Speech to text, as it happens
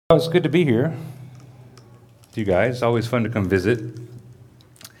Oh, it's good to be here with you guys. It's always fun to come visit.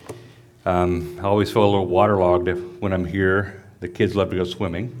 I always feel a little waterlogged when I'm here. The kids love to go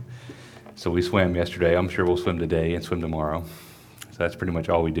swimming. So we swam yesterday. I'm sure we'll swim today and swim tomorrow. So that's pretty much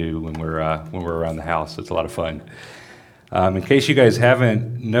all we do when we're around the house. It's a lot of fun. In case you guys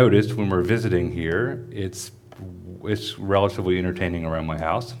haven't noticed, when we're visiting here, it's relatively entertaining around my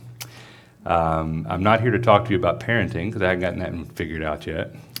house. I'm not here to talk to you about parenting because I haven't gotten that figured out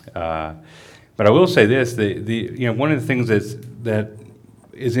yet. But I will say this: one of the things that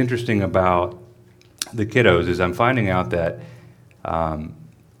is interesting about the kiddos is I'm finding out that I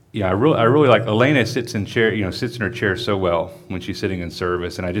really like Elena sits in her chair so well when she's sitting in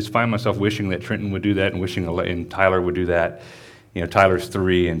service, and I just find myself wishing that Trenton would do that and wishing Tyler would do that. Tyler's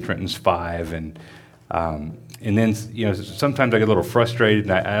 3 and Trenton's 5, and then sometimes I get a little frustrated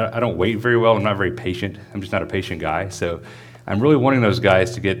and I don't wait very well. I'm not very patient. I'm just not a patient guy. So I'm really wanting those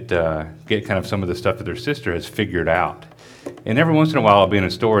guys to get kind of some of the stuff that their sister has figured out. And every once in a while I'll be in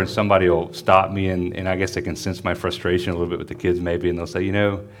a store and somebody will stop me and I guess they can sense my frustration a little bit with the kids maybe, and they'll say,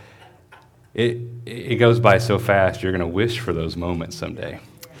 it goes by so fast, you're going to wish for those moments someday.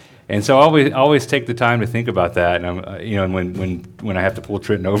 And so I always take the time to think about that. And I'm, when I have to pull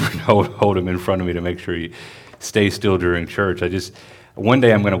Trenton over and hold him in front of me to make sure he stays still during church, one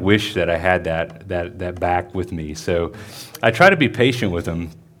day I'm going to wish that I had that back with me. So I try to be patient with them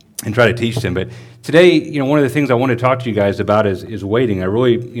and try to teach them. But today, one of the things I want to talk to you guys about is waiting. I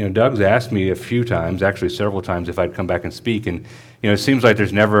really, Doug's asked me a few times, actually several times, if I'd come back and speak. And, it seems like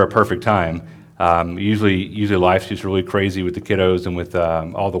there's never a perfect time. Usually life's just really crazy with the kiddos and with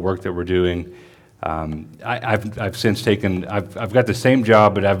all the work that we're doing. I've since taken. I've got the same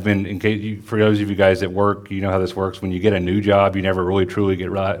job, but I've been. For those of you guys that work, you know how this works. When you get a new job, you never really truly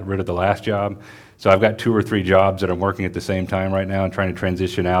get rid of the last job. So I've got 2 or 3 jobs that I'm working at the same time right now and trying to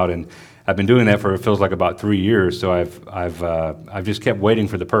transition out. And I've been doing that for it feels like about 3 years. So I've just kept waiting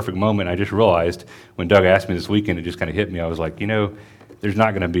for the perfect moment. I just realized when Doug asked me this weekend, it just kind of hit me. I was like, there's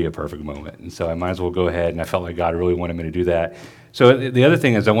not going to be a perfect moment. And so I might as well go ahead, and I felt like God really wanted me to do that. So the other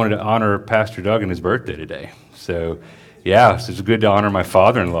thing is I wanted to honor Pastor Doug and his birthday today. So, so it's good to honor my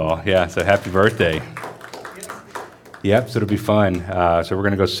father-in-law. Yeah, so happy birthday. Yep, so it'll be fun. So we're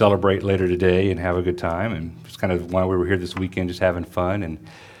going to go celebrate later today and have a good time, and just kind of while we were here this weekend, just having fun. And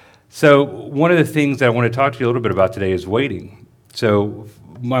so one of the things that I want to talk to you a little bit about today is waiting. So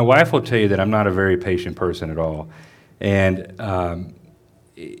my wife will tell you that I'm not a very patient person at all. And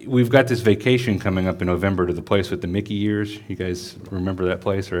we've got this vacation coming up in November to the place with the Mickey ears. You guys remember that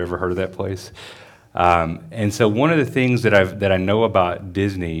place or ever heard of that place? And so one of the things that I know about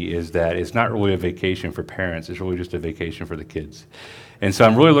Disney is that it's not really a vacation for parents. It's really just a vacation for the kids. And so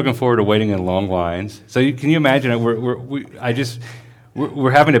I'm really looking forward to waiting in long lines. So can you imagine?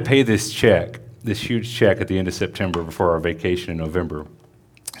 We're having to pay this huge check at the end of September before our vacation in November.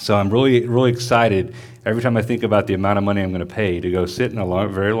 So I'm really, really excited every time I think about the amount of money I'm going to pay to go sit in a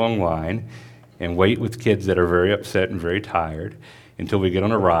very long line and wait with kids that are very upset and very tired until we get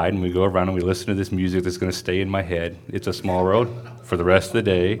on a ride and we go around and we listen to this music that's going to stay in my head. It's a Small World for the rest of the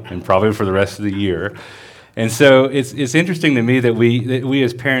day and probably for the rest of the year. And so it's interesting to me that we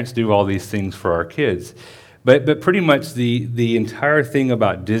as parents do all these things for our kids. But pretty much the entire thing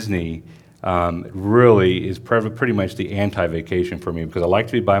about Disney really is pretty much the anti-vacation for me, because I like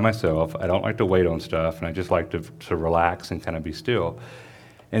to be by myself. I don't like to wait on stuff, and I just like to relax and kind of be still.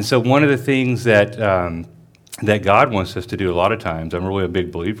 And so one of the things that God wants us to do a lot of times, I'm really a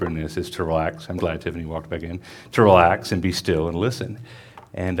big believer in this, is to relax. I'm glad Tiffany walked back in. To relax and be still and listen.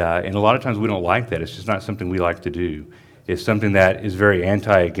 And a lot of times we don't like that. It's just not something we like to do. It's something that is very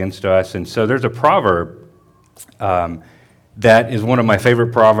against us. And so there's a proverb that is one of my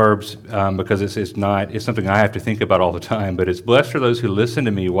favorite proverbs because it's something I have to think about all the time, but it's blessed are those who listen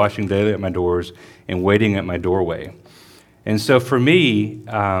to me, watching daily at my doors and waiting at my doorway. And so for me,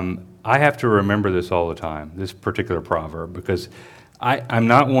 I have to remember this all the time, this particular proverb, because I'm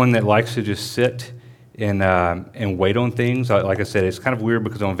not one that likes to just sit and wait on things. Like I said, it's kind of weird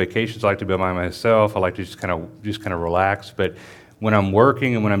because on vacations I like to be by myself. I like to just kind of relax. But when I'm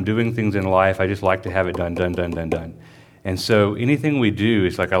working and when I'm doing things in life, I just like to have it done. And so anything we do,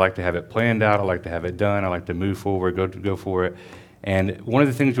 it's like I like to have it planned out. I like to have it done. I like to move forward, go for it. And one of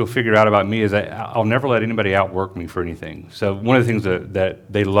the things you'll figure out about me is that I'll never let anybody outwork me for anything. So one of the things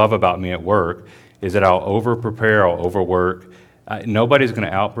that they love about me at work is that I'll over-prepare, I'll overwork. Nobody's going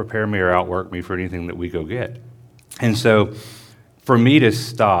to out-prepare me or outwork me for anything that we go get. And so for me to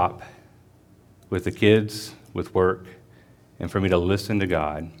stop with the kids, with work, and for me to listen to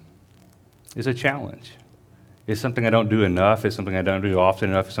God is a challenge. It's something I don't do enough. It's something I don't do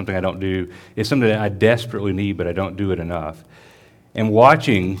often enough. It's something I don't do. It's something that I desperately need, but I don't do it enough. And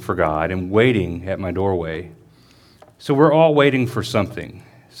watching for God and waiting at my doorway. So we're all waiting for something.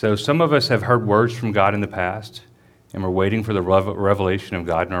 So some of us have heard words from God in the past, and we're waiting for the revelation of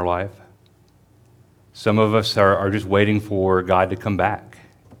God in our life. Some of us are just waiting for God to come back.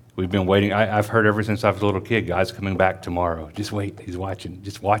 We've been waiting. I've heard ever since I was a little kid, God's coming back tomorrow. Just wait, he's watching.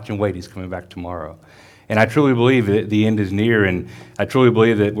 Just watch and wait, he's coming back tomorrow. And I truly believe that the end is near, and I truly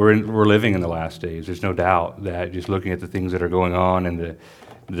believe that we're living in the last days. There's no doubt that just looking at the things that are going on and the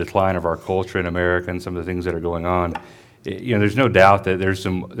decline of our culture in America and some of the things that are going on, there's no doubt that there's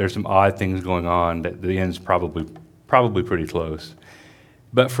some odd things going on, that the end's probably pretty close.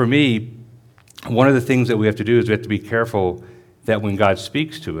 But for me, one of the things that we have to do is we have to be careful that when God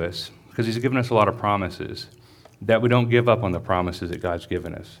speaks to us, because he's given us a lot of promises, that we don't give up on the promises that God's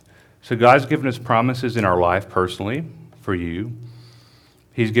given us. So God's given us promises in our life personally, for you.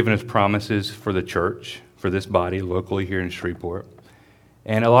 He's given us promises for the church, for this body locally here in Shreveport.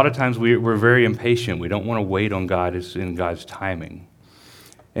 And a lot of times we're very impatient. We don't want to wait on God in God's timing.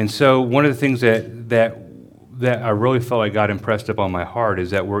 And so one of the things that I really felt like God impressed upon my heart is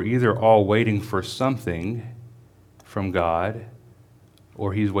that we're either all waiting for something from God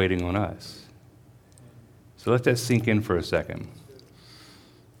or he's waiting on us. So let that sink in for a second.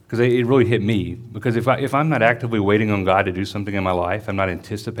 Because it really hit me. Because if I'm not actively waiting on God to do something in my life, I'm not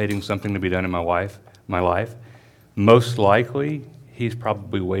anticipating something to be done in my life, most likely he's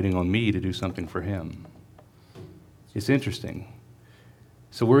probably waiting on me to do something for him. It's interesting.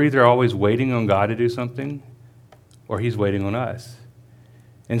 So we're either always waiting on God to do something, or he's waiting on us.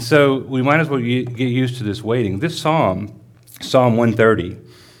 And so we might as well get used to this waiting. This Psalm 130,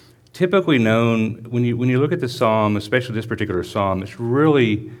 typically known, when you look at the Psalm, especially this particular Psalm, it's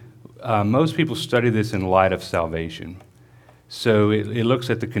really, most people study this in light of salvation. So it looks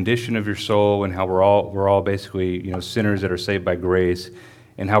at the condition of your soul and how we're all basically sinners that are saved by grace,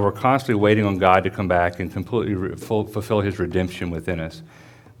 and how we're constantly waiting on God to come back and completely fulfill his redemption within us.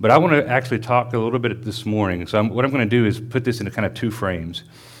 But I want to actually talk a little bit this morning. So what I'm going to do is put this into kind of two frames.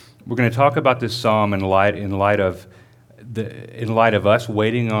 We're going to talk about this psalm in light of us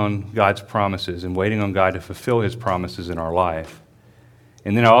waiting on God's promises and waiting on God to fulfill his promises in our life.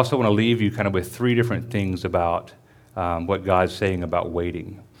 And then I also want to leave you kind of with three different things about what God's saying about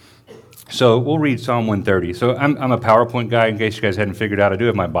waiting. So we'll read Psalm 130. So I'm a PowerPoint guy, in case you guys hadn't figured out. I do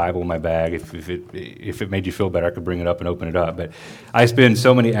have my Bible in my bag. If it made you feel better, I could bring it up and open it up. But I spend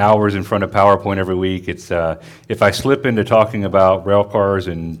so many hours in front of PowerPoint every week. It's if I slip into talking about rail cars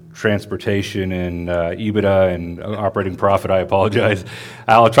and transportation and EBITDA and operating profit, I apologize.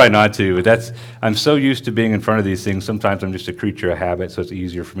 I'll try not to. But I'm so used to being in front of these things. Sometimes I'm just a creature of habit, so it's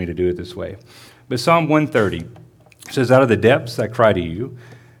easier for me to do it this way. But Psalm 130 says, "Out of the depths I cry to you,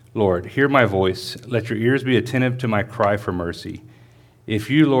 Lord, hear my voice. Let your ears be attentive to my cry for mercy. If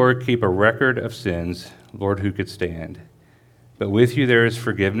you, Lord, keep a record of sins, Lord, who could stand? But with you there is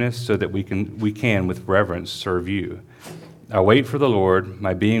forgiveness, so that we can with reverence serve you. I wait for the Lord,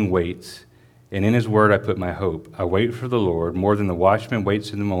 my being waits, and in his word I put my hope. I wait for the Lord more than the watchman waits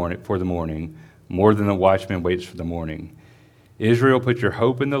for the morning, more than the watchman waits for the morning. Israel, put your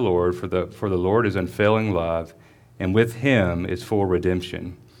hope in the Lord, for the Lord is unfailing love, and with him is full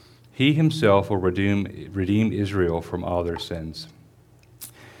redemption. He himself will redeem Israel from all their sins."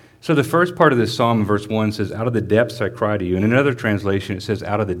 So the first part of this psalm in verse 1 says, "Out of the depths I cry to you." In another translation, it says,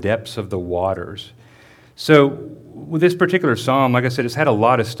 "Out of the depths of the waters." So with this particular psalm, like I said, it's had a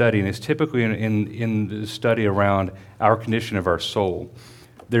lot of study, and it's typically in the study around our condition of our soul.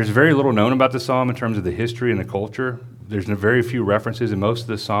 There's very little known about the psalm in terms of the history and the culture. There's very few references in most of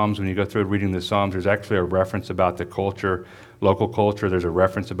the psalms. When you go through reading the psalms, there's actually a reference about the culture, local culture. There's a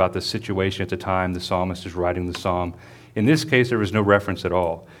reference about the situation at the time the psalmist is writing the psalm. In this case, there was no reference at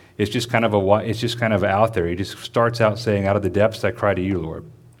all. It's just kind of out there. He just starts out saying, "Out of the depths I cry to you, Lord."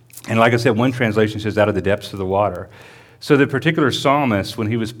 And like I said, one translation says, "Out of the depths of the water." So the particular psalmist, when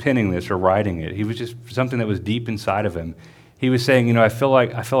he was penning this or writing it, he was just something that was deep inside of him. He was saying, I feel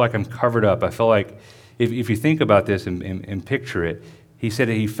like I'm covered up. I feel like, if you think about this and picture it, he said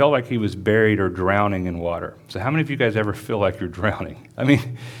that he felt like he was buried or drowning in water. So how many of you guys ever feel like you're drowning? I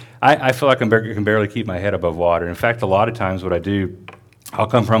mean, I feel like I can barely keep my head above water. In fact, a lot of times what I do, I'll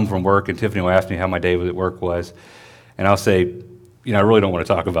come home from work and Tiffany will ask me how my day at work was, and I'll say, I really don't want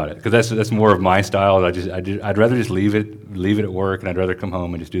to talk about it, because that's more of my style. I'd rather just leave it at work, and I'd rather come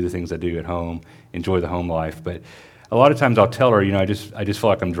home and just do the things I do at home, enjoy the home life. But a lot of times I'll tell her, I just feel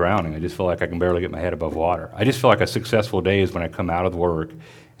like I'm drowning. I just feel like I can barely get my head above water. I just feel like a successful day is when I come out of work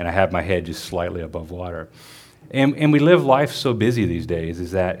and I have my head just slightly above water. And we live life so busy these days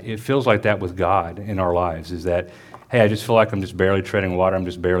is that it feels like that with God in our lives, is that, hey, I just feel like I'm just barely treading water, I'm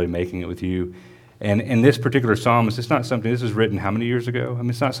just barely making it with you. And in this particular psalmist, it's not something, this was written how many years ago? I mean,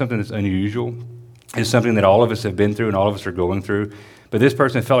 it's not something that's unusual. It's something that all of us have been through and all of us are going through. But this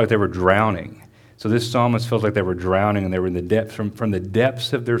person felt like they were drowning. So this psalmist feels like they were drowning and they were in the depths, from the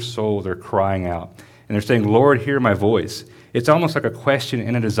depths of their soul, they're crying out. And they're saying, Lord, hear my voice. It's almost like a question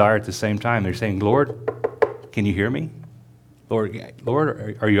and a desire at the same time. They're saying, Lord, can you hear me?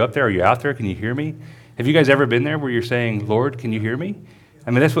 Lord, are you up there? Are you out there? Can you hear me? Have you guys ever been there where you're saying, Lord, can you hear me?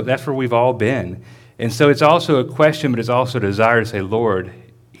 I mean, that's where we've all been. And so it's also a question, but it's also a desire to say, Lord,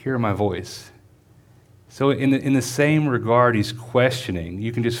 hear my voice. So in the same regard, he's questioning.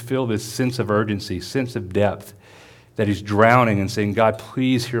 You can just feel this sense of urgency, sense of depth, that he's drowning and saying, God,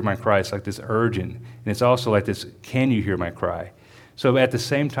 please hear my cry. It's like this urgent. And it's also like this, can you hear my cry? So at the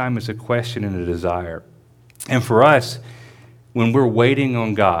same time, it's a question and a desire. And for us, when we're waiting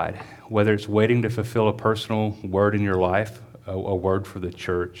on God, whether it's waiting to fulfill a personal word in your life, a word for the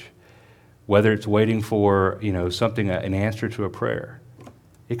church, whether it's waiting for something, an answer to a prayer,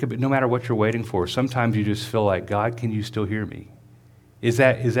 it could be no matter what you're waiting for. Sometimes you just feel like, God, can you still hear me? Is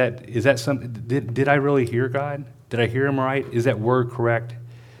that something? Did I really hear God? Did I hear him right? Is that word correct?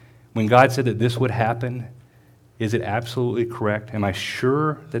 When God said that this would happen, is it absolutely correct? Am I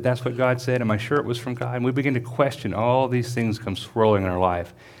sure that that's what God said? Am I sure it was from God? And we begin to question all these things come swirling in our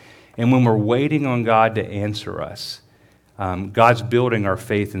life. And when we're waiting on God to answer us, God's building our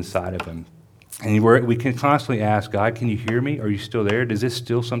faith inside of him. And we can constantly ask, God, can you hear me? Are you still there? Is this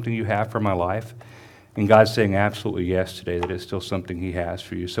still something you have for my life? And God's saying absolutely yes today, that it's still something he has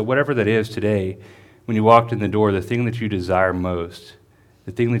for you. So whatever that is today, when you walked in the door, the thing that you desire most,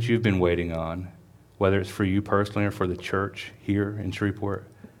 the thing that you've been waiting on, whether it's for you personally or for the church here in Shreveport,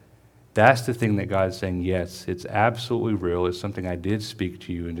 that's the thing that God's saying, yes, it's absolutely real. It's something I did speak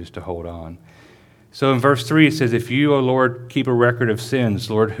to you and just to hold on. So in verse 3, it says, if you, O Lord, keep a record of sins,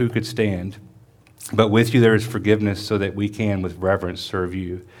 Lord, who could stand? But with you there is forgiveness so that we can, with reverence, serve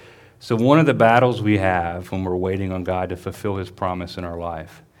you. So one of the battles we have when we're waiting on God to fulfill his promise in our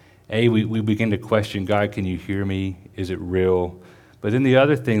life, we begin to question, God, can you hear me? Is it real? But then the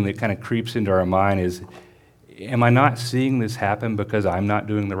other thing that kind of creeps into our mind is, am I not seeing this happen because I'm not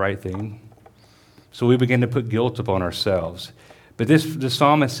doing the right thing? So we begin to put guilt upon ourselves. But the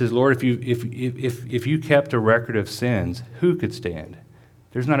psalmist says, Lord, if you kept a record of sins, who could stand?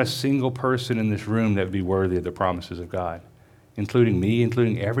 There's not a single person in this room that would be worthy of the promises of God, including me,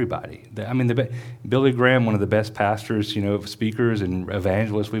 including everybody. I mean, Billy Graham, one of the best pastors, speakers and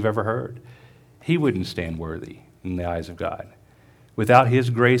evangelists we've ever heard, he wouldn't stand worthy in the eyes of God without his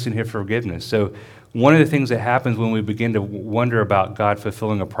grace and his forgiveness. So one of the things that happens when we begin to wonder about God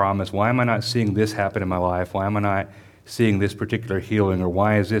fulfilling a promise, why am I not seeing this happen in my life? Why am I not seeing this particular healing? Or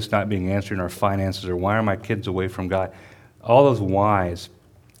why is this not being answered in our finances? Or why are my kids away from God? All those whys,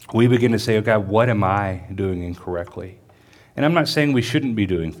 we begin to say, oh God, what am I doing incorrectly? And I'm not saying we shouldn't be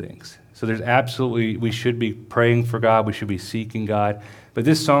doing things. So there's absolutely, we should be praying for God, we should be seeking God. But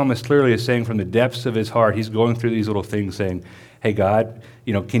this psalmist clearly is saying from the depths of his heart, he's going through these little things saying, hey God,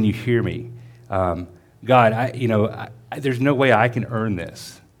 can you hear me? God, there's no way I can earn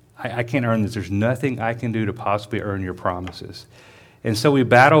this. I can't earn this. There's nothing I can do to possibly earn your promises. And so we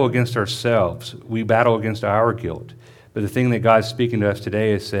battle against ourselves. We battle against our guilt. But the thing that God's speaking to us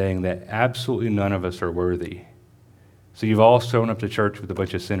today is saying that absolutely none of us are worthy. So you've all shown up to church with a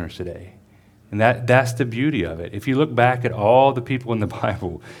bunch of sinners today. And that's the beauty of it. If you look back at all the people in the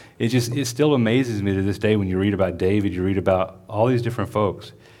Bible, it still amazes me to this day when you read about David, you read about all these different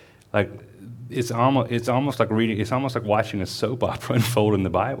folks. Like it's almost like watching a soap opera unfold in the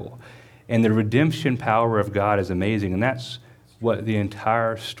Bible. And the redemption power of God is amazing, and that's what the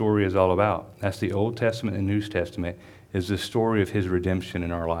entire story is all about. That's the Old Testament and New Testament, is the story of his redemption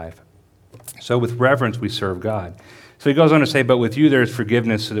in our life. So with reverence, we serve God. So he goes on to say, but with you there is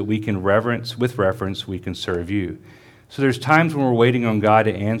forgiveness so that we can with reverence, we can serve you. So there's times when we're waiting on God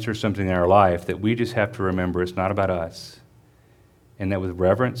to answer something in our life that we just have to remember it's not about us. And that with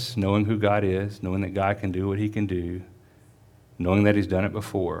reverence, knowing who God is, knowing that God can do what he can do, knowing that he's done it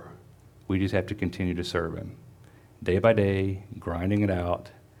before, we just have to continue to serve him. Day by day, grinding it out.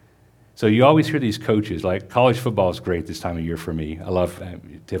 So you always hear these coaches, like college football is great this time of year for me.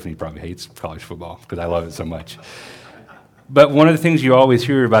 Tiffany probably hates college football because I love it so much. But one of the things you always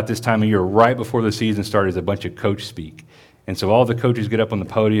hear about this time of year, right before the season started, is a bunch of coach speak. And so all the coaches get up on the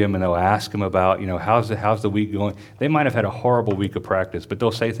podium and they'll ask them about, how's the week going? They might have had a horrible week of practice, but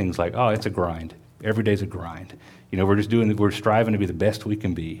they'll say things like, oh, it's a grind. Every day's a grind. We're striving to be the best we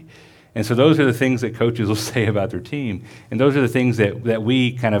can be. And so those are the things that coaches will say about their team. And those are the things that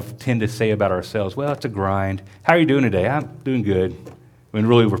we kind of tend to say about ourselves. Well, it's a grind. How are you doing today? I'm doing good. When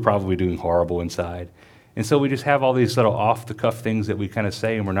really we're probably doing horrible inside. And so we just have all these little off-the-cuff things that we kind of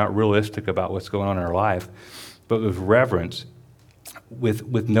say, and we're not realistic about what's going on in our life. But with reverence,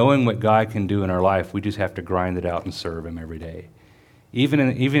 with knowing what God can do in our life, we just have to grind it out and serve Him every day. Even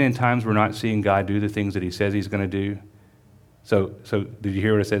in times we're not seeing God do the things that He says He's going to do. So did you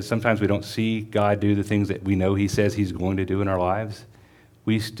hear what I said? Sometimes we don't see God do the things that we know He says He's going to do in our lives.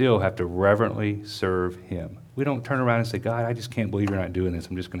 We still have to reverently serve Him. We don't turn around and say, God, I just can't believe you're not doing this.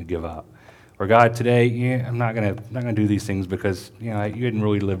 I'm just going to give up. Or God, today, I'm not going to do these things because you hadn't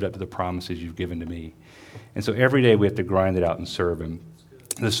really lived up to the promises you've given to me. And so every day we have to grind it out and serve Him.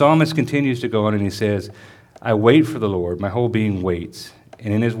 The psalmist continues to go on and he says, I wait for the Lord. My whole being waits.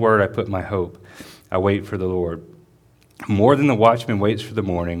 And in His word I put my hope. I wait for the Lord. More than the watchman waits for the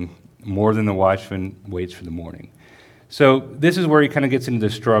morning, more than the watchman waits for the morning. So this is where he kind of gets into the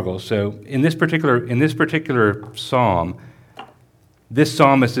struggle. So in this particular psalm, this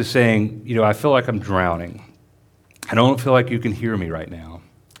psalmist is saying, I feel like I'm drowning. I don't feel like you can hear me right now,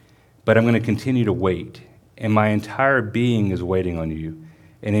 but I'm going to continue to wait. And my entire being is waiting on you.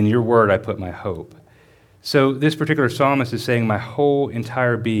 And in your word, I put my hope. So this particular psalmist is saying my whole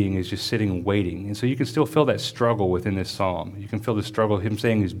entire being is just sitting waiting. And so you can still feel that struggle within this psalm. You can feel the struggle, him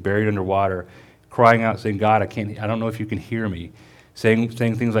saying he's buried underwater, crying out, saying, God, I don't know if you can hear me. Saying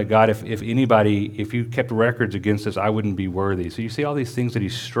things like, God, if you kept records against us, I wouldn't be worthy. So you see all these things that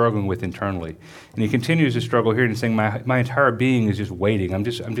he's struggling with internally. And he continues to struggle here and saying, my entire being is just waiting. I'm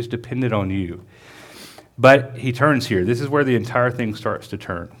just dependent on you. But he turns here. This is where the entire thing starts to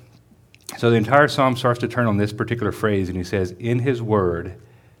turn. So the entire psalm starts to turn on this particular phrase, and he says, in His word,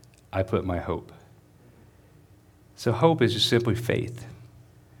 I put my hope. So hope is just simply faith.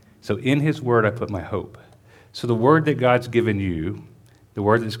 So in His word, I put my hope. So the word that God's given you, the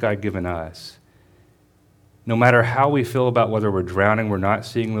word that's God given us, no matter how we feel about whether we're drowning, we're not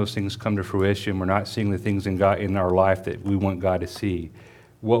seeing those things come to fruition, we're not seeing the things in our life that we want God to see,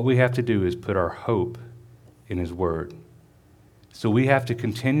 what we have to do is put our hope in His word. So we have to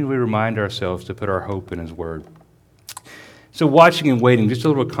continually remind ourselves to put our hope in His word. So watching and waiting, just a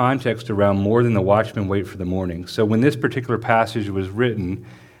little context around more than the watchmen wait for the morning. So when this particular passage was written,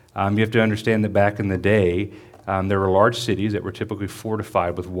 you have to understand that back in the day, there were large cities that were typically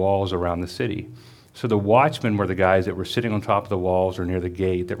fortified with walls around the city. So the watchmen were the guys that were sitting on top of the walls or near the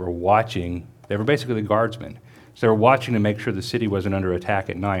gate that were watching. They were basically the guardsmen. So they were watching to make sure the city wasn't under attack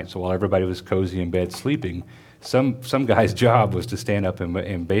at night. So while everybody was cozy in bed sleeping, some guy's job was to stand up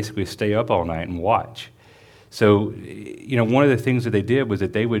and basically stay up all night and watch. So, one of the things that they did was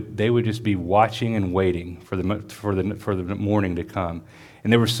that they would just be watching and waiting for the morning to come.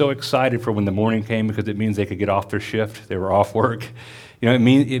 And they were so excited for when the morning came because it means they could get off their shift. They were off work. It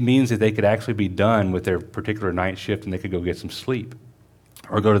means that they could actually be done with their particular night shift and they could go get some sleep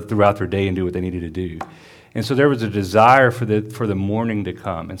or go throughout their day and do what they needed to do. And so there was a desire for the morning to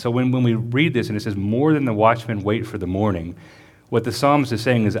come. And so when we read this and it says, more than the watchmen wait for the morning, what the psalmist is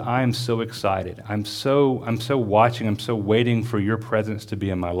saying is, I am so excited. I'm so watching, I'm so waiting for your presence to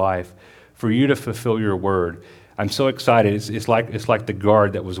be in my life, for you to fulfill your word. I'm so excited. It's like the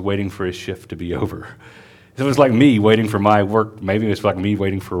guard that was waiting for his shift to be over. It was like me waiting for my work. Maybe it's like me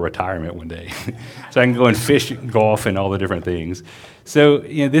waiting for retirement one day. So I can go and fish, golf, and all the different things. So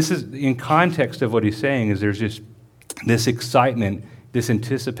this is, in context of what he's saying, is there's just this excitement, this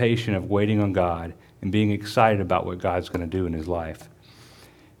anticipation of waiting on God and being excited about what God's going to do in his life.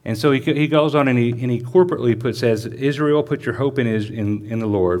 And so he goes on and he corporately says, Israel, put your hope in the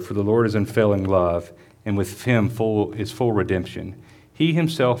Lord, for the Lord is unfailing love, and with him is full redemption. He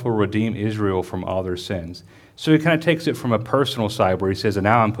himself will redeem Israel from all their sins. So he kind of takes it from a personal side where he says, and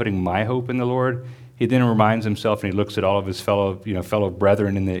now I'm putting my hope in the Lord. He then reminds himself and he looks at all of his fellow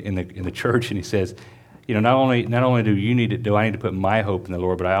brethren in the church and he says, not only do I need to put my hope in the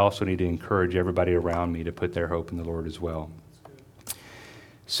Lord, but I also need to encourage everybody around me to put their hope in the Lord as well.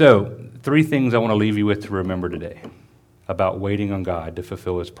 So 3 things I want to leave you with to remember today about waiting on God to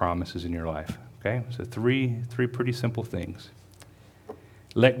fulfill his promises in your life. Okay? So three pretty simple things.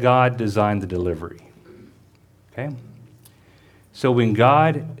 Let God design the delivery. Okay? So when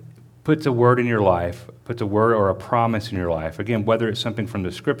God puts a word in your life, puts a word or a promise in your life, again, whether it's something from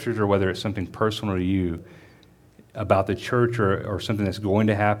the scriptures or whether it's something personal to you about the church or something that's going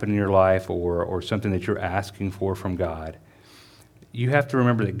to happen in your life or something that you're asking for from God, you have to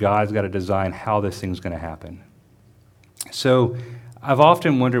remember that God's got to design how this thing's going to happen. So I've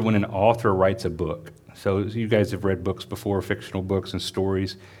often wondered when an author writes a book. So you guys have read books before, fictional books and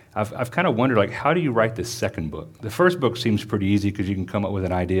stories. I've kind of wondered, like, how do you write the second book? The first book seems pretty easy because you can come up with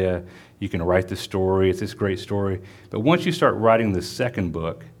an idea, you can write the story, it's this great story. But once you start writing the second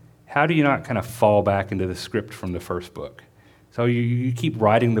book, how do you not kind of fall back into the script from the first book? So you keep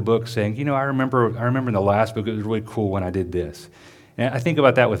writing the book saying, I remember in the last book, it was really cool when I did this. And I think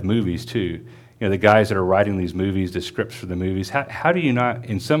about that with movies too. The guys that are writing these movies, the scripts for the movies, how do you not,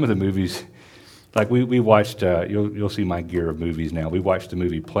 in some of the movies, like we watched, you'll see my gear of movies now. We watched the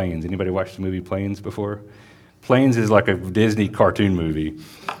movie Planes. Anybody watched the movie Planes before? Planes is like a Disney cartoon movie.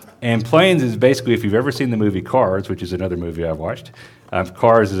 And Planes is basically, if you've ever seen the movie Cars, which is another movie I've watched,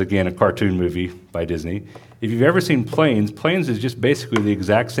 Cars is, again, a cartoon movie by Disney. If you've ever seen Planes, Planes is just basically the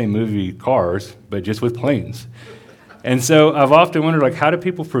exact same movie Cars, but just with planes. And so I've often wondered, like, how do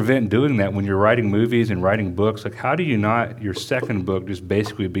people prevent doing that when you're writing movies and writing books? Like, how do you not, your second book, just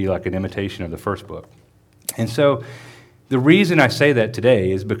basically be like an imitation of the first book? And so the reason I say that today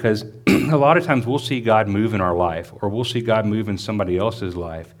is because a lot of times we'll see God move in our life, or we'll see God move in somebody else's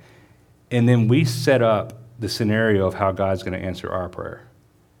life, and then we set up the scenario of how God's going to answer our prayer,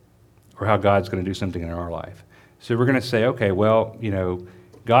 or how God's going to do something in our life. So we're going to say, okay, well,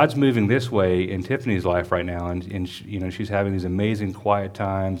 God's moving this way in Tiffany's life right now, and she's having these amazing quiet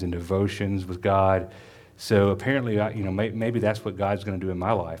times and devotions with God. So apparently, maybe that's what God's going to do in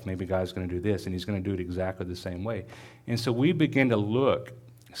my life. Maybe God's going to do this, and He's going to do it exactly the same way. And so we begin to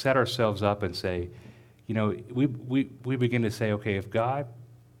set ourselves up, and say, we begin to say, okay,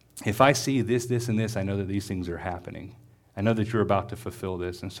 if I see this, this, and this, I know that these things are happening. I know that you're about to fulfill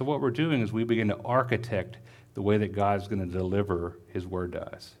this. And so what we're doing is we begin to architect the way that God's going to deliver His word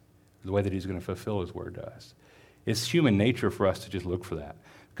to us, the way that He's going to fulfill His word to us. It's human nature for us to just look for that.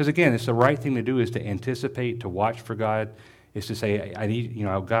 Because again, it's the right thing to do, is to anticipate, to watch for God, is to say, I need,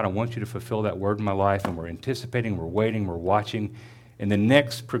 God, I want you to fulfill that word in my life, and we're anticipating, we're waiting, we're watching. And the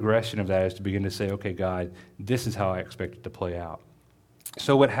next progression of that is to begin to say, okay, God, this is how I expect it to play out.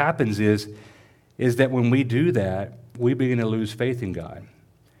 So what happens is that when we do that, we begin to lose faith in God.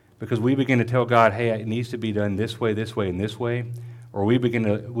 Because we begin to tell God, hey, it needs to be done this way, and this way. Or we begin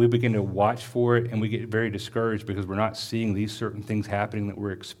to watch for it, and we get very discouraged because we're not seeing these certain things happening that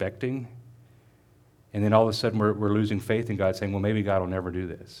we're expecting. And then all of a sudden we're losing faith in God, saying, well, maybe God will never do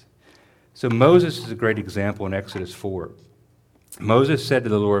this. So Moses is a great example in Exodus 4. Moses said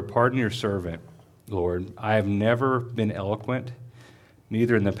to the Lord, pardon your servant, Lord. I have never been eloquent,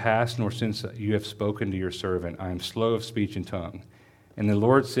 neither in the past nor since you have spoken to your servant. I am slow of speech and tongue. And the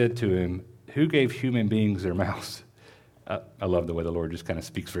Lord said to him, who gave human beings their mouths? I love the way the Lord just kind of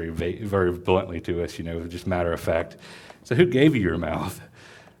speaks very bluntly to us, just matter of fact. So who gave you your mouth?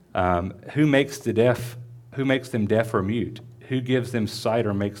 Who makes them deaf or mute? Who gives them sight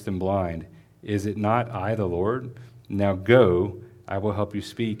or makes them blind? Is it not I, the Lord? Now go, I will help you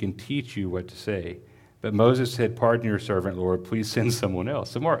speak and teach you what to say. But Moses said, pardon your servant, Lord, please send someone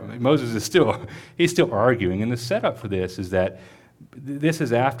else. So Moses is still arguing, and the setup for this is that this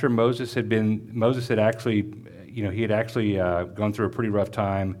is after Moses had actually gone through a pretty rough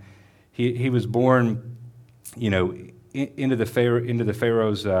time. He was born, into the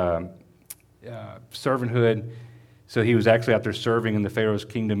Pharaoh's servanthood. So he was actually out there serving in the Pharaoh's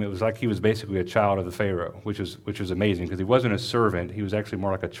kingdom. It was like he was basically a child of the Pharaoh, which was amazing because he wasn't a servant. He was actually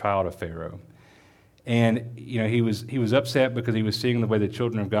more like a child of Pharaoh. And he was upset because he was seeing the way the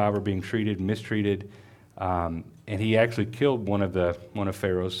children of God were being treated, mistreated. And he actually killed one of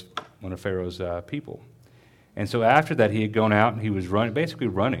Pharaoh's people. And so after that, he had gone out and he was basically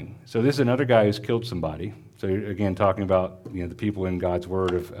running. So this is another guy who's killed somebody. So again, talking about the people in God's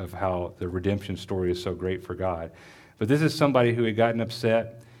word of how the redemption story is so great for God. But this is somebody who had gotten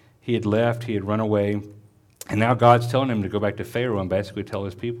upset. He had left. He had run away. And now God's telling him to go back to Pharaoh and basically tell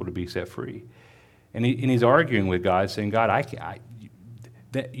his people to be set free. And he's arguing with God, saying, God,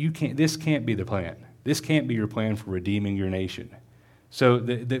 this can't be the plan. This can't be your plan for redeeming your nation. So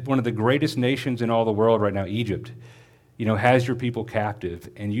one of the greatest nations in all the world right now, Egypt, has your people captive.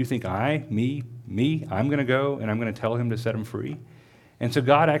 And you think, I'm going to go and I'm going to tell him to set them free? And so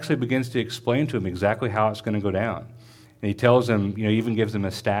God actually begins to explain to him exactly how it's going to go down. And he tells him, even gives him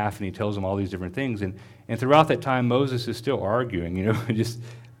a staff, and he tells him all these different things. And throughout that time, Moses is still arguing, just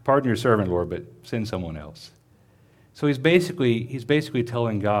pardon your servant, Lord, but send someone else. So he's basically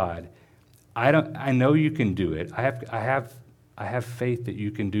telling God, I know you can do it. I have faith that you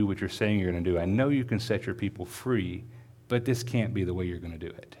can do what you're saying you're going to do. I know you can set your people free, but this can't be the way you're going to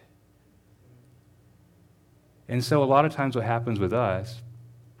do it. And so a lot of times what happens with us,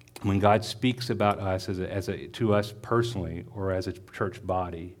 when God speaks about us to us personally or as a church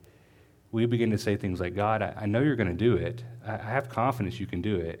body, we begin to say things like, God, I know you're going to do it. I have confidence you can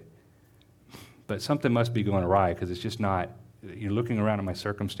do it. But something must be going awry because it's just not, you're looking around at my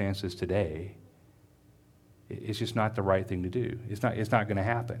circumstances today. It's just not the right thing to do. It's not going to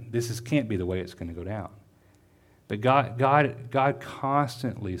happen. Can't be the way it's going to go down. But God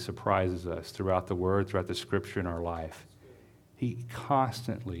constantly surprises us throughout the Word, throughout the Scripture in our life. He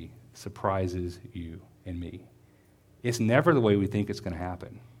constantly surprises you and me. It's never the way we think it's going to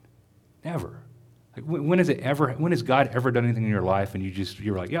happen. Never. Like when has God ever done anything in your life and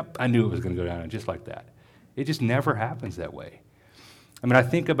you're like, yep, I knew it was going to go down just like that. It just never happens that way. I mean, I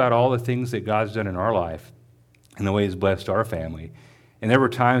think about all the things that God's done in our life and the way He's blessed our family. And there were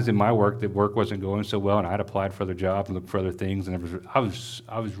times in my work that work wasn't going so well, and I'd applied for other jobs and looked for other things, and I was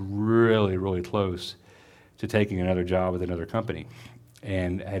really, really close to taking another job with another company,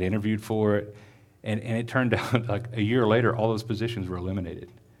 and had interviewed for it, and it turned out like a year later, all those positions were eliminated.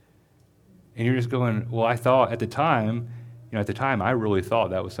 And you're just going, well, I thought at the time, I really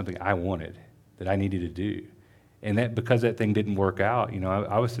thought that was something I wanted, that I needed to do. And that because that thing didn't work out,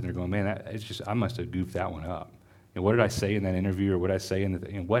 I was sitting there going, man, I must have goofed that one up. And what did I say in that interview, or what did I say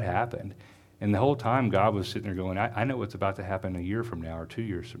and what happened? And the whole time God was sitting there going, I know what's about to happen a year from now or 2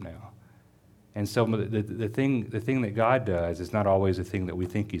 years from now. And so the thing that God does is not always the thing that we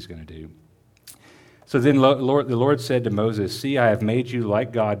think He's going to do. So then the Lord said to Moses, see, I have made you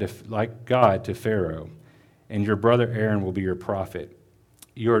like God to Pharaoh, and your brother Aaron will be your prophet.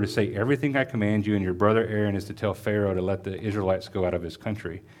 You are to say everything I command you, and your brother Aaron is to tell Pharaoh to let the Israelites go out of his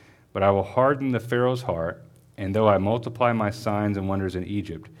country. But I will harden the Pharaoh's heart, and though I multiply my signs and wonders in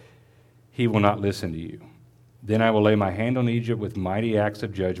Egypt, he will not listen to you. Then I will lay my hand on Egypt with mighty acts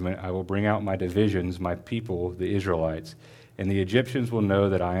of judgment. I will bring out my divisions, my people, the Israelites, and the Egyptians will know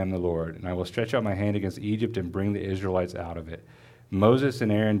that I am the Lord. And I will stretch out my hand against Egypt and bring the Israelites out of it. Moses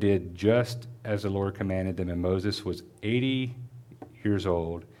and Aaron did just as the Lord commanded them, and Moses was 80 years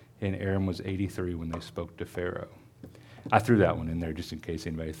old, and Aaron was 83 when they spoke to Pharaoh. I threw that one in there just in case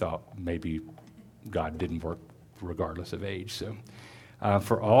anybody thought maybe God didn't work regardless of age. So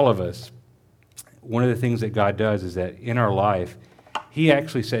for all of us, one of the things that God does is that in our life, He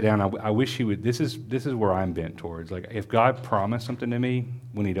actually sat down. I wish He would. This is where I'm bent towards. Like if God promised something to me,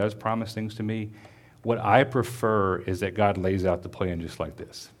 when He does promise things to me, what I prefer is that God lays out the plan just like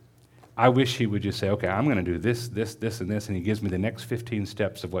this. I wish He would just say, okay, I'm going to do this, this, this, and this, and He gives me the next 15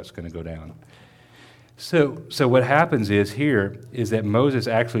 steps of what's going to go down. So what happens is that Moses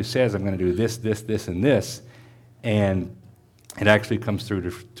actually says, I'm going to do this, this, this, and this, and it actually comes through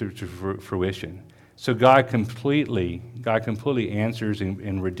to fruition. So God completely answers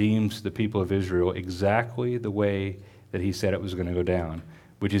and redeems the people of Israel exactly the way that He said it was going to go down,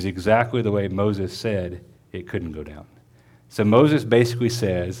 which is exactly the way Moses said it couldn't go down. So Moses basically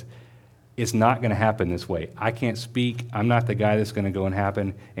says, it's not going to happen this way. I can't speak. I'm not the guy that's going to go and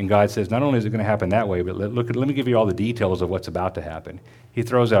happen. And God says, not only is it going to happen that way, but let me give you all the details of what's about to happen. He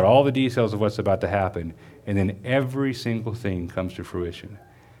throws out all the details of what's about to happen, and then every single thing comes to fruition.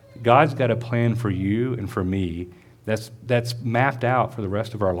 God's got a plan for you and for me that's mapped out for the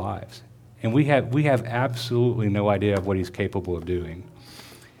rest of our lives. And we have absolutely no idea of what He's capable of doing.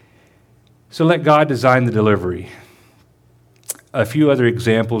 So let God design the delivery. A few other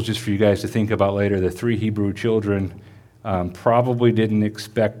examples just for you guys to think about later. The 3 Hebrew children probably didn't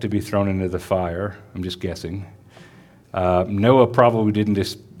expect to be thrown into the fire. I'm just guessing. Noah probably didn't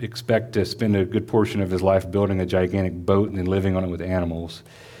expect to spend a good portion of his life building a gigantic boat and then living on it with animals.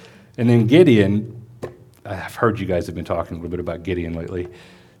 And then Gideon, I've heard you guys have been talking a little bit about Gideon lately.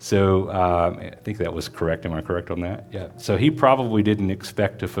 So I think that was correct. Am I correct on that? Yeah. So he probably didn't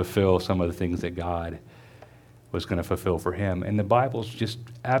expect to fulfill some of the things that God was going to fulfill for him. And the Bible's just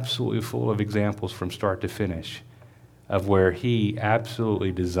absolutely full of examples from start to finish of where He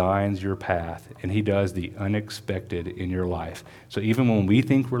absolutely designs your path and He does the unexpected in your life. So even when we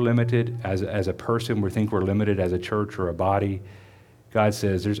think we're limited as a person, we think we're limited as a church or a body, God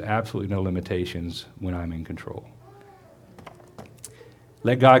says there's absolutely no limitations when I'm in control.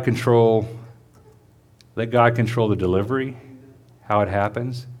 Let God control the delivery, how it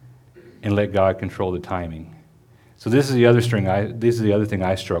happens, and let God control the timing. So this is the other thing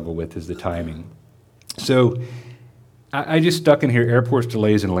I struggle with is the timing. So I just stuck in here airports,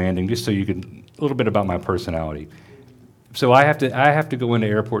 delays, and landing, just so you could a little bit about my personality. So I have to go into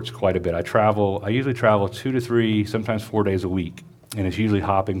airports quite a bit. I usually travel 2 to 3, sometimes 4 days a week, and it's usually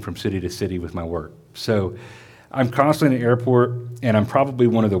hopping from city to city with my work. So I'm constantly in the airport, and I'm probably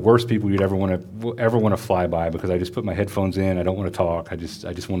one of the worst people you'd ever want to fly by, because I just put my headphones in. I don't want to talk. I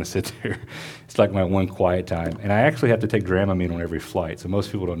just want to sit there. It's like my one quiet time. And I actually have to take Dramamine on every flight. So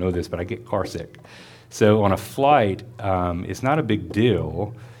most people don't know this, but I get car sick. So on a flight, it's not a big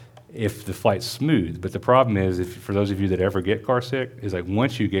deal if the flight's smooth. But the problem is, for those of you that ever get car sick, is like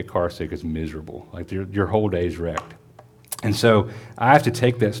once you get car sick, it's miserable. Like your whole day's wrecked. And so I have to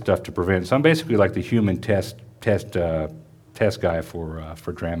take that stuff to prevent. So I'm basically like the human test guy for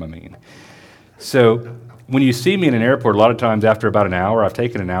Dramamine. So when you see me in an airport, a lot of times after about an hour, I've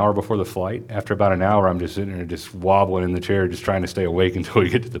taken an hour before the flight. After about an hour, I'm just sitting there just wobbling in the chair, just trying to stay awake until we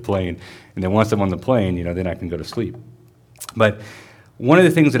get to the plane. And then once I'm on the plane, then I can go to sleep. But one of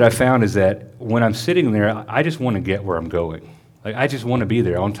the things that I found is that when I'm sitting there, I just want to get where I'm going. Like, I just want to be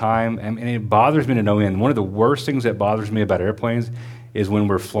there on time, and it bothers me to no end. One of the worst things that bothers me about airplanes is when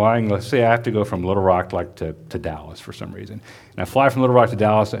we're flying. Let's say I have to go from Little Rock to Dallas for some reason. And I fly from Little Rock to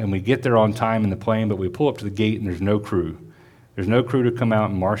Dallas, and we get there on time in the plane, but we pull up to the gate, and there's no crew. There's no crew to come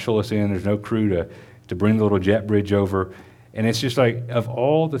out and marshal us in. There's no crew to bring the little jet bridge over. And it's just like, of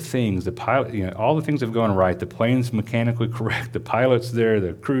all the things, the pilot, all the things have gone right. The plane's mechanically correct. The pilot's there.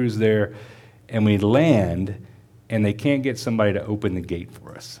 The crew's there. And we land, and they can't get somebody to open the gate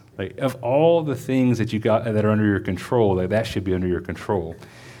for us. Like, of all the things that you got that are under your control, that should be under your control.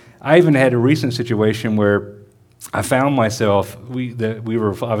 I even had a recent situation where I found myself,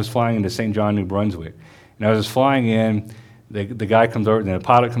 I was flying into St. John, New Brunswick, and I was flying in. The guy comes over, and the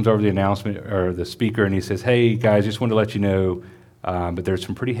pilot comes over to the announcement, or the speaker, and he says, "Hey guys, just wanted to let you know, but there's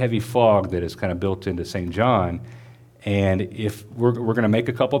some pretty heavy fog that is kind of built into St. John. And if we're going to make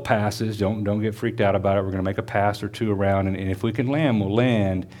a couple passes, don't get freaked out about it. We're going to make a pass or two around, and if we can land, we'll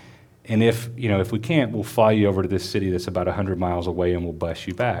land. And if we can't, we'll fly you over to this city that's about 100 miles away, and we'll bus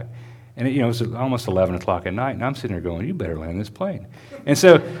you back." And it's almost 11 o'clock at night, and I'm sitting there going, "You better land this plane." And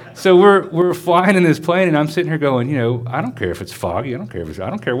so we're flying in this plane, and I'm sitting here going, I don't care if it's foggy, I don't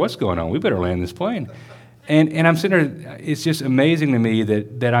care what's going on. We better land this plane. And I'm sitting there, it's just amazing to me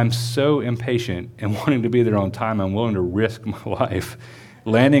that I'm so impatient and wanting to be there on time. I'm willing to risk my life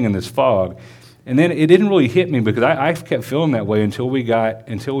landing in this fog. And then it didn't really hit me, because I kept feeling that way until we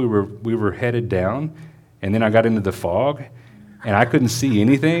were headed down, and then I got into the fog, and I couldn't see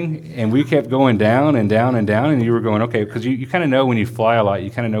anything, and we kept going down and down and down, and you were going, okay, because you kind of know when you fly a lot,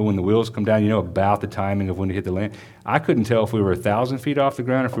 you kind of know when the wheels come down, you know about the timing of when to hit the land. I couldn't tell if we were 1,000 feet off the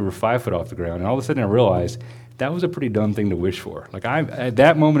ground or if we were 5 foot off the ground, and all of a sudden I realized that was a pretty dumb thing to wish for. Like, at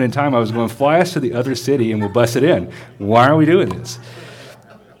that moment in time, I was going, fly us to the other city and we'll bus it in. Why are we doing this?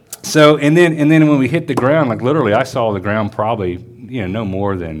 So, and then when we hit the ground, like literally I saw the ground probably, no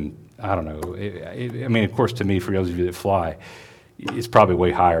more than, I don't know. I mean, of course, to me, for those of you that fly, it's probably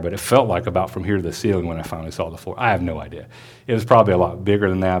way higher, but it felt like about from here to the ceiling when I finally saw the floor. I have no idea. It was probably a lot bigger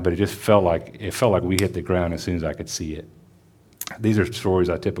than that, but it just felt like we hit the ground as soon as I could see it. These are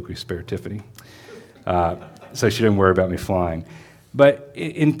stories I typically spare Tiffany, so she didn't worry about me flying. But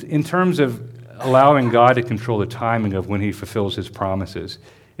in terms of allowing God to control the timing of when He fulfills His promises,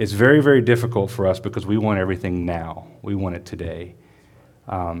 it's very, very difficult for us because we want everything now. We want it today.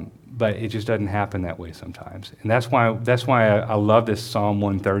 But it just doesn't happen that way sometimes. And that's why I love this Psalm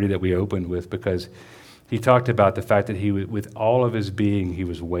 130 that we opened with, because he talked about the fact that he, with all of his being, he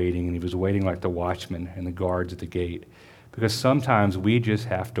was waiting, and he was waiting like the watchman and the guards at the gate. Because sometimes we just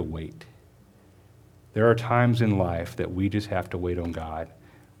have to wait. There are times in life that we just have to wait on God.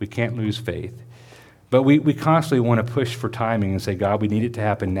 We can't lose faith. But we constantly want to push for timing and say, God, we need it to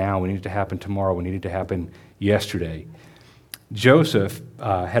happen now. We need it to happen tomorrow. We need it to happen yesterday. Joseph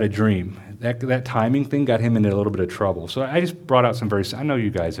had a dream. That timing thing got him into a little bit of trouble. So I just brought out I know you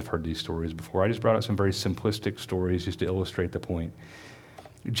guys have heard these stories before. I just brought out some very simplistic stories just to illustrate the point.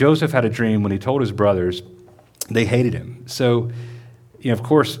 Joseph had a dream when he told his brothers. They hated him. So, of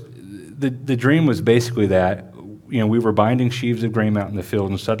course, the dream was basically that, we were binding sheaves of grain out in the field,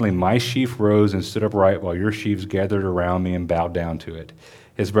 and suddenly my sheaf rose and stood upright while your sheaves gathered around me and bowed down to it.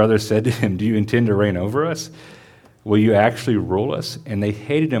 His brothers said to him, do you intend to reign over us? Will you actually rule us? And they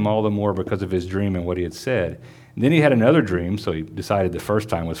hated him all the more because of his dream and what he had said. And then he had another dream, so he decided the first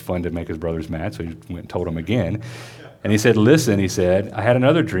time was fun to make his brothers mad, so he went and told them again. And he said, listen, he said, I had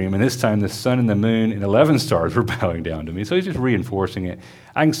another dream, and this time the sun and the moon and 11 stars were bowing down to me. So he's just reinforcing it.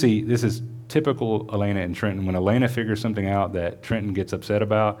 I can see this is typical Elena and Trenton. When Elena figures something out that Trenton gets upset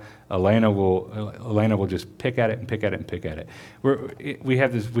about, Elena will just pick at it and pick at it and pick at it. We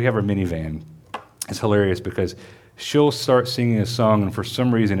have our minivan. It's hilarious because she'll start singing a song, and for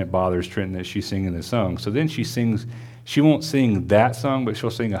some reason it bothers Trenton that she's singing the song. So then she won't sing that song, but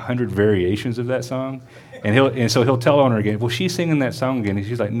she'll sing 100 variations of that song. And so he'll tell on her again, well, she's singing that song again. And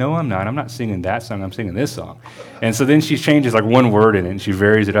she's like, no, I'm not. I'm not singing that song. I'm singing this song. And so then she changes like one word in it, and she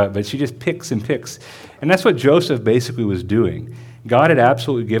varies it up. But she just picks and picks. And that's what Joseph basically was doing. God had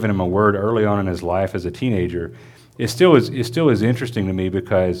absolutely given him a word early on in his life as a teenager. It still is interesting to me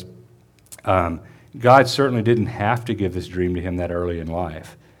because God certainly didn't have to give this dream to him that early in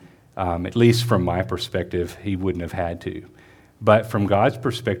life. At least from my perspective, he wouldn't have had to. But from God's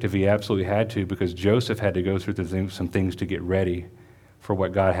perspective, he absolutely had to, because Joseph had to go through some things to get ready for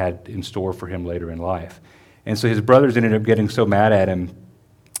what God had in store for him later in life. And so his brothers ended up getting so mad at him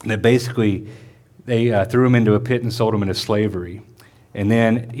that basically they threw him into a pit and sold him into slavery. And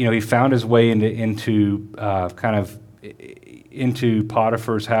then, he found his way into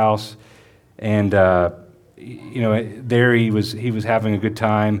Potiphar's house, and there he was having a good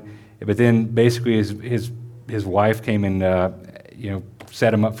time. But then basically his wife came and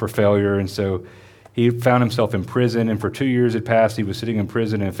set him up for failure, and so he found himself in prison. And for 2 years had passed. He was sitting in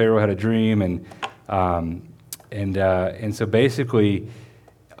prison, and Pharaoh had a dream, and so basically,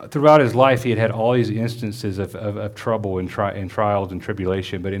 throughout his life, he had all these instances of trouble and trials and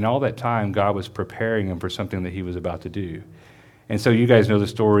tribulation. But in all that time, God was preparing him for something that he was about to do. And so you guys know the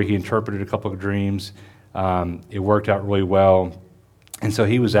story. He interpreted a couple of dreams. It worked out really well. And so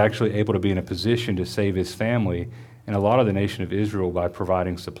he was actually able to be in a position to save his family and a lot of the nation of Israel by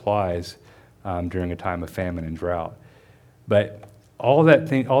providing supplies during a time of famine and drought. But all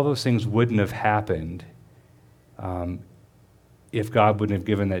those things wouldn't have happened if God wouldn't have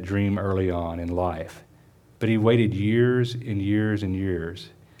given that dream early on in life. But he waited years and years and years.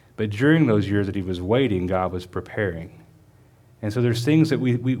 But during those years that he was waiting, God was preparing. And so there's things that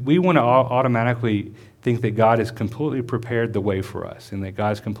we want to automatically think that God has completely prepared the way for us, and that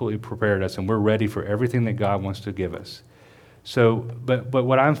God's completely prepared us, and we're ready for everything that God wants to give us. So, but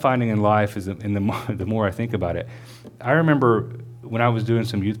what I'm finding in life is that the more I think about it, I remember when I was doing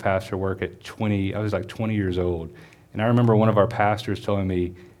some youth pastor work at 20, I was like 20 years old, and I remember one of our pastors telling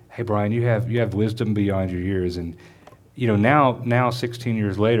me, "Hey, Brian, you have wisdom beyond your years." And now 16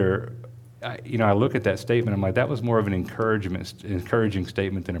 years later, I look at that statement, I'm like, that was more of an encouraging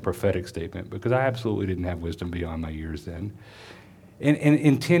statement than a prophetic statement, because I absolutely didn't have wisdom beyond my years then. And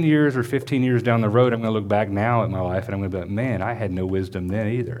in 10 years or 15 years down the road, I'm going to look back now at my life, and I'm going to be like, man, I had no wisdom then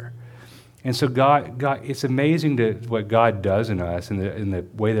either. And so God, it's amazing what God does in us, in the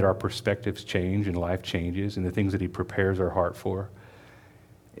way that our perspectives change and life changes, and the things that he prepares our heart for.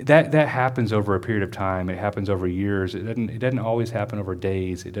 That happens over a period of time. It happens over years. It doesn't always happen over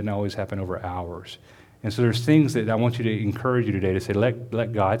days. It doesn't always happen over hours. And so there's things that I want you to encourage you today to say,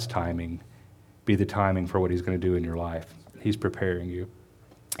 let God's timing be the timing for what he's going to do in your life. He's preparing you.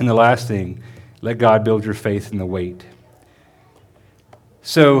 And the last thing, let God build your faith in the wait.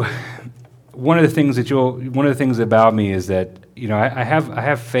 So one of the things about me is that, I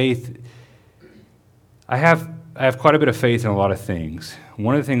have faith. I have quite a bit of faith in a lot of things.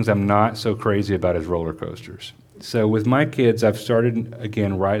 One of the things I'm not so crazy about is roller coasters. So with my kids, I've started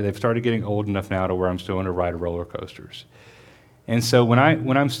again, they've started getting old enough now to where I'm still going to ride roller coasters. And so when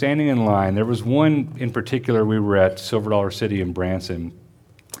I'm standing in line, there was one in particular. We were at Silver Dollar City in Branson,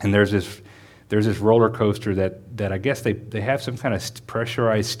 and there's this roller coaster that I guess they have some kind of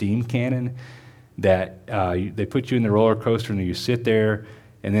pressurized steam cannon that they put you in the roller coaster, and you sit there.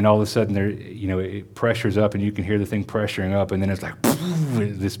 And then all of a sudden, it pressures up, and you can hear the thing pressuring up, and then it's like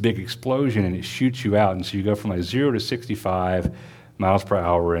this big explosion, and it shoots you out. And so you go from like 0 to 65 miles per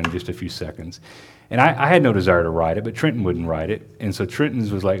hour in just a few seconds. And I had no desire to ride it, but Trenton wouldn't ride it. And so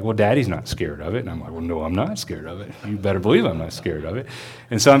Trenton's was like, well, Daddy's not scared of it. And I'm like, well, no, I'm not scared of it. You better believe I'm not scared of it.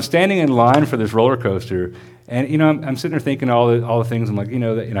 And so I'm standing in line for this roller coaster, and I'm sitting there thinking all the things. I'm like,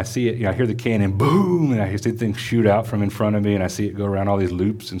 and I see it. I hear the cannon boom, and I see things shoot out from in front of me, and I see it go around all these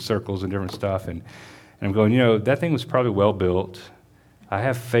loops and circles and different stuff. And I'm going, that thing was probably well built. I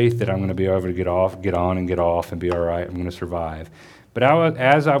have faith that I'm going to be able to get on and get off, and be all right. I'm going to survive. But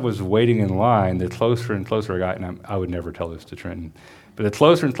as I was waiting in line, the closer and closer I got, and I would never tell this to Trenton, but the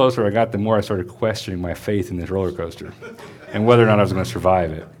closer and closer I got, the more I started questioning my faith in this roller coaster and whether or not I was going to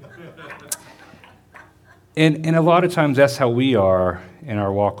survive it. And a lot of times that's how we are in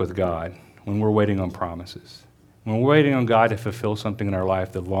our walk with God when we're waiting on promises. When we're waiting on God to fulfill something in our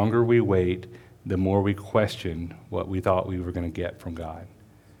life, the longer we wait, the more we question what we thought we were going to get from God.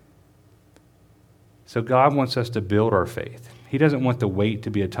 So God wants us to build our faith. He doesn't want the wait to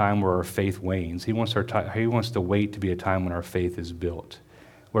be a time where our faith wanes. He wants the wait to be a time when our faith is built,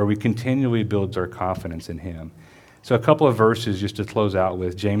 where we continually build our confidence in him. So a couple of verses just to close out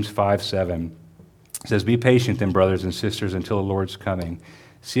with. James 5:7 says, "Be patient then, brothers and sisters, until the Lord's coming.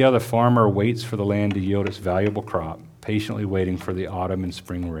 See how the farmer waits for the land to yield its valuable crop, patiently waiting for the autumn and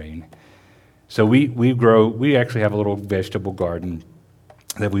spring rain. So we actually have a little vegetable garden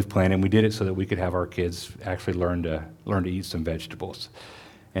that we've planted. We did it so that we could have our kids actually learn to eat some vegetables.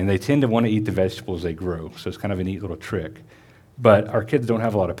 And they tend to want to eat the vegetables they grow, so it's kind of a neat little trick. But our kids don't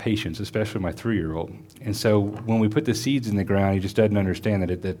have a lot of patience, especially my 3-year-old. And so when we put the seeds in the ground, he just doesn't understand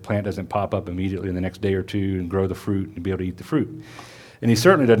that the plant doesn't pop up immediately in the next day or two and grow the fruit and be able to eat the fruit. And he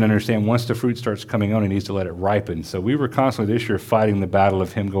certainly doesn't understand once the fruit starts coming on, he needs to let it ripen. So we were constantly this year fighting the battle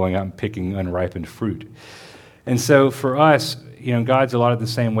of him going out and picking unripened fruit. And so for us, God's a lot of the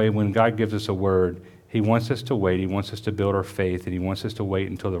same way. When God gives us a word, he wants us to wait. He wants us to build our faith, and he wants us to wait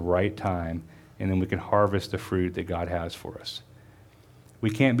until the right time, and then we can harvest the fruit that God has for us. We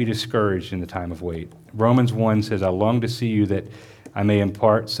can't be discouraged in the time of wait. Romans 1 says, I long to see you that I may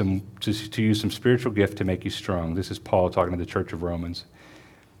impart to you some spiritual gift to make you strong. This is Paul talking to the church of Romans.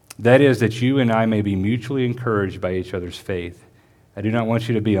 That is, that you and I may be mutually encouraged by each other's faith. I do not want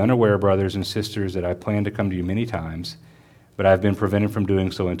you to be unaware, brothers and sisters, that I planned to come to you many times, but I have been prevented from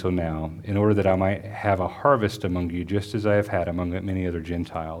doing so until now, in order that I might have a harvest among you, just as I have had among many other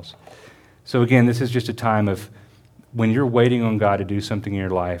Gentiles. So again, this is just a time of when you're waiting on God to do something in your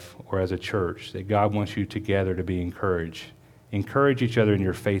life or as a church, that God wants you together to be encouraged. Encourage each other in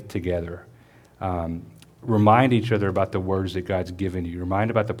your faith together. Remind each other about the words that God's given you.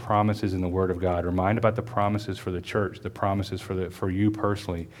 Remind about the promises in the Word of God. Remind about the promises for the church, the promises for you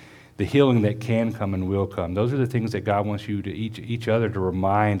personally, the healing that can come and will come. Those are the things that God wants you to each other to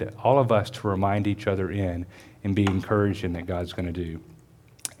remind, all of us to remind each other in and be encouraged in that God's going to do.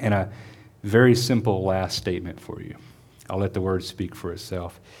 And a very simple last statement for you. I'll let the word speak for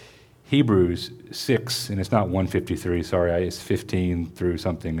itself. Hebrews 6, and it's not 153, sorry, it's 15 through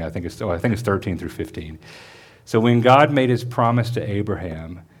something. I think it's 13 through 15. So when God made his promise to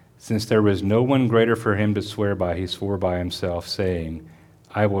Abraham, since there was no one greater for him to swear by, he swore by himself, saying,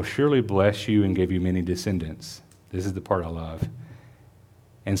 I will surely bless you and give you many descendants. This is the part I love.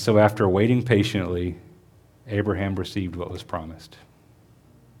 And so after waiting patiently, Abraham received what was promised.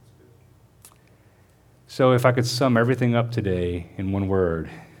 So if I could sum everything up today in one word,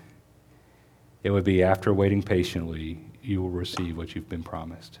 it would be, after waiting patiently, you will receive what you've been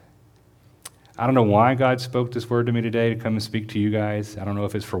promised. I don't know why God spoke this word to me today to come and speak to you guys. I don't know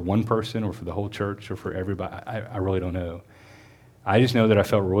if it's for one person or for the whole church or for everybody. I really don't know. I just know that I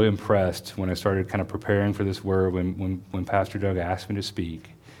felt really impressed when I started kind of preparing for this word when Pastor Doug asked me to speak.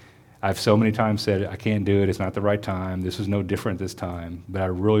 I've so many times said, I can't do it, it's not the right time, this is no different this time, but I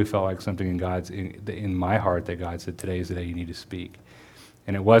really felt like something in my heart that God said, today is the day you need to speak.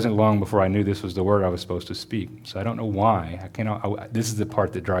 And it wasn't long before I knew this was the word I was supposed to speak. So I don't know why. This is the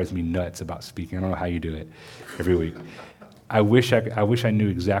part that drives me nuts about speaking. I don't know how you do it every week. I wish I knew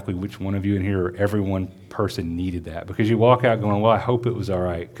exactly which one of you in here or every one person needed that, because you walk out going, well, I hope it was all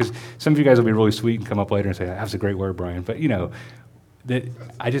right. Because some of you guys will be really sweet and come up later and say, that was a great word, Brian. But that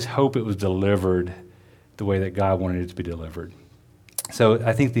I just hope it was delivered the way that God wanted it to be delivered. So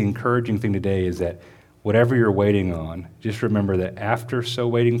I think the encouraging thing today is that whatever you're waiting on, just remember that after so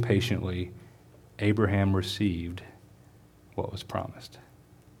waiting patiently, Abraham received what was promised.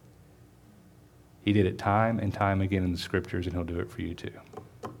 He did it time and time again in the scriptures, and he'll do it for you too.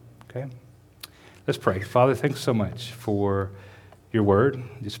 Okay? Let's pray. Father, thanks so much for your word.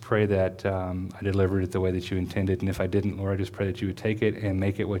 Just pray that I delivered it the way that you intended, and if I didn't, Lord, I just pray that you would take it and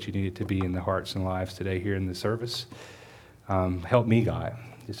make it what you need it to be in the hearts and lives today here in the service. Help me, God.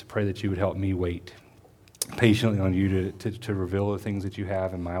 Just pray that you would help me wait patiently on you to reveal the things that you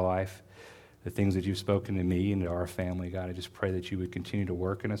have in my life, the things that you've spoken to me and to our family. God, I just pray that you would continue to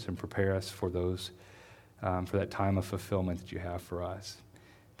work in us and prepare us for for that time of fulfillment that you have for us.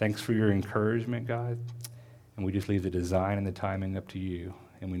 Thanks for your encouragement, God. And we just leave the design and the timing up to you.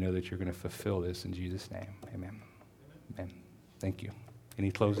 And we know that you're going to fulfill this in Jesus' name. Amen. Amen. Thank you. Any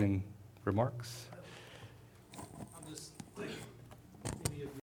closing remarks?